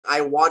I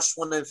watched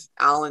one of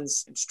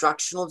Alan's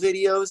instructional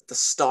videos, the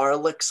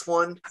Starlix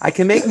one. I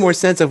can make more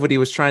sense of what he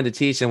was trying to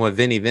teach and what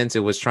Vinnie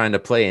Vincent was trying to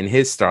play in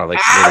his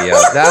Starlix video.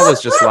 That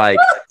was just like,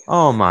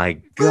 oh my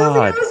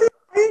God.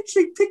 I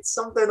actually picked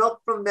something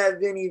up from that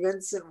Vinnie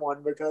Vincent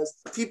one because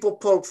people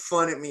poke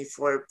fun at me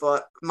for it,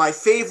 but my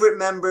favorite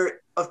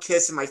member of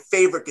Kiss and my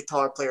favorite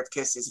guitar player of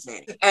Kiss is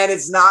Vinnie. And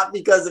it's not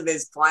because of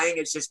his playing,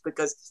 it's just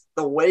because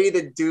the way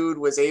the dude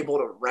was able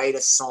to write a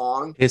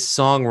song. His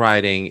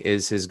songwriting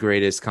is his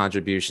greatest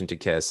contribution to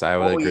Kiss. I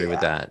would agree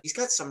with that. He's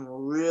got some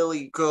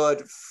really good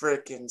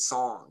freaking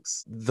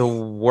songs. The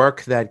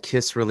work that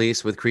Kiss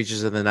released with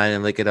Creatures of the Night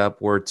and Lick It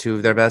Up were two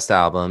of their best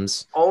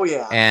albums. Oh,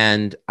 yeah.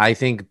 And I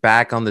think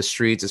Back on the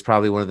Streets is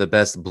probably one of the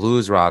best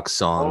blues rock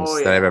songs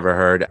that I've ever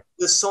heard.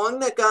 The song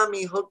that got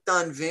me hooked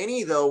on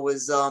Vinnie, though,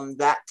 was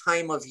That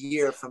Time of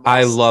Year from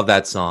I love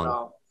that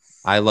song.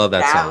 I love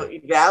that song.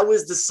 That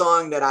was the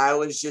song that I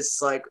was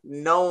just like,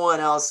 no one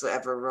else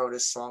ever wrote a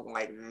song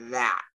like that.